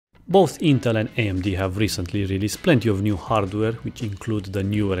Both Intel and AMD have recently released plenty of new hardware, which include the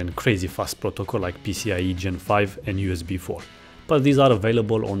newer and crazy fast protocol like PCIe Gen 5 and USB 4. But these are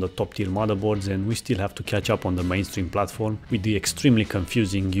available on the top tier motherboards, and we still have to catch up on the mainstream platform with the extremely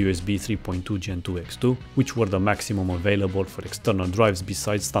confusing USB 3.2 Gen 2 X2, which were the maximum available for external drives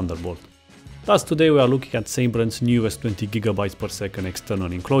besides Thunderbolt. Thus today we are looking at Sabrent's newest 20GB per second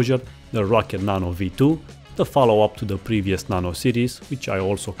external enclosure, the Rocket Nano V2, the follow-up to the previous Nano series, which I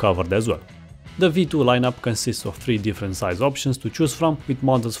also covered as well. The V2 lineup consists of 3 different size options to choose from, with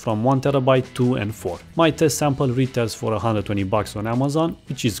models from 1TB, 2 and 4. My test sample retails for $120 on Amazon,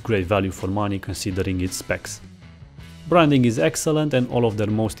 which is great value for money considering its specs. Branding is excellent and all of their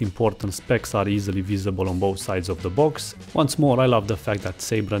most important specs are easily visible on both sides of the box. Once more, I love the fact that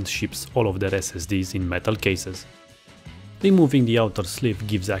Sabrent ships all of their SSDs in metal cases. Removing the outer sleeve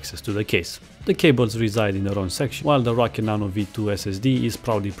gives access to the case. The cables reside in their own section, while the Rocket Nano V2 SSD is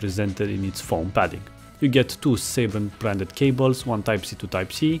proudly presented in its foam padding. You get 2 Sabrent branded cables, one Type-C to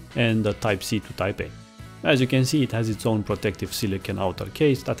Type-C and a Type-C to Type-A. As you can see, it has its own protective silicon outer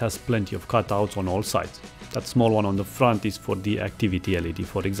case that has plenty of cutouts on all sides. That small one on the front is for the activity LED,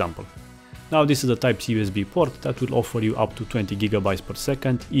 for example. Now this is a Type-C USB port that will offer you up to 20GB per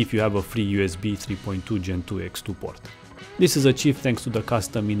second if you have a free USB 3.2 Gen 2 X2 port. This is achieved thanks to the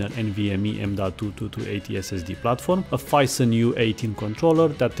custom inner NVMe M.22280 SSD platform, a Phison U18 controller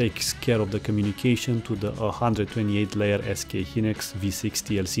that takes care of the communication to the 128-layer SK Hynix V6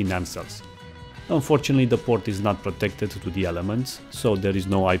 TLC NAND cells. Unfortunately, the port is not protected to the elements, so there is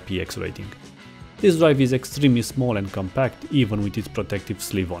no IPX rating. This drive is extremely small and compact even with its protective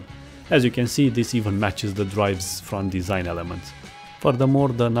sleeve on. As you can see, this even matches the drive's front design elements. Furthermore,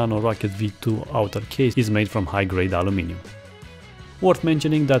 the Nano Rocket V2 outer case is made from high-grade aluminum. Worth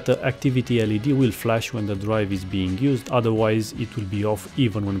mentioning that the activity LED will flash when the drive is being used, otherwise it will be off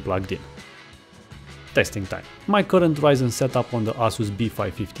even when plugged in. Testing time. My current Ryzen setup on the Asus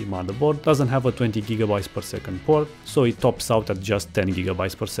B550 motherboard doesn't have a 20GB per second port, so it tops out at just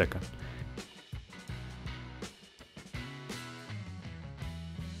 10GB per second.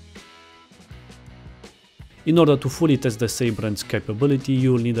 In order to fully test the Sabrent's capability,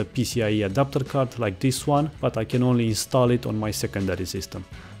 you will need a PCIe adapter card like this one, but I can only install it on my secondary system.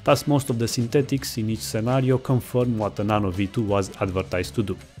 Thus most of the synthetics in each scenario confirm what the Nano V2 was advertised to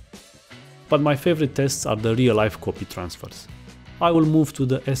do. But my favorite tests are the real-life copy transfers. I will move to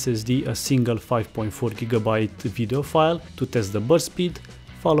the SSD a single 5.4GB video file to test the burst speed,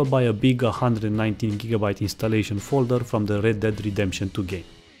 followed by a big 119GB installation folder from the Red Dead Redemption 2 game.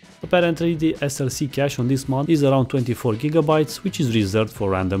 Apparently the SLC cache on this mod is around 24GB, which is reserved for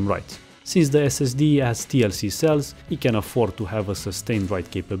random writes. Since the SSD has TLC cells, it can afford to have a sustained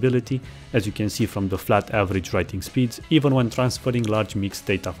write capability, as you can see from the flat average writing speeds, even when transferring large mixed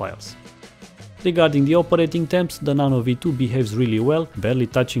data files. Regarding the operating temps, the Nano V2 behaves really well, barely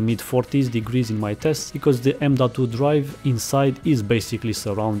touching mid-40s degrees in my tests, because the M.2 drive inside is basically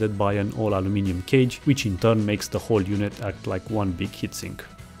surrounded by an all-aluminum cage, which in turn makes the whole unit act like one big heatsink.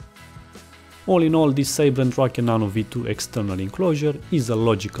 All in all, this Sabrent Rocket Nano V2 external enclosure is a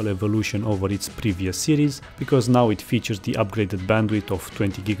logical evolution over its previous series, because now it features the upgraded bandwidth of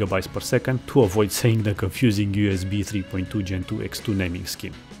 20GB per second to avoid saying the confusing USB 3.2 Gen 2 X2 naming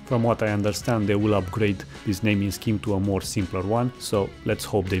scheme. From what I understand, they will upgrade this naming scheme to a more simpler one, so let's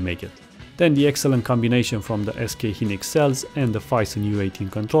hope they make it. Then the excellent combination from the SK Hynix cells and the Phison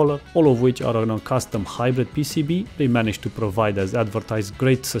U18 controller, all of which are on a custom hybrid PCB, they managed to provide as advertised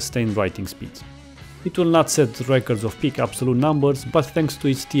great sustained writing speeds. It will not set records of peak absolute numbers, but thanks to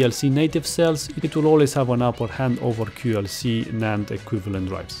its TLC native cells, it will always have an upper hand over QLC NAND equivalent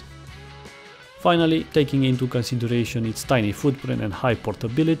drives. Finally, taking into consideration its tiny footprint and high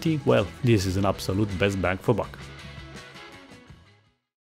portability, well, this is an absolute best bang for buck.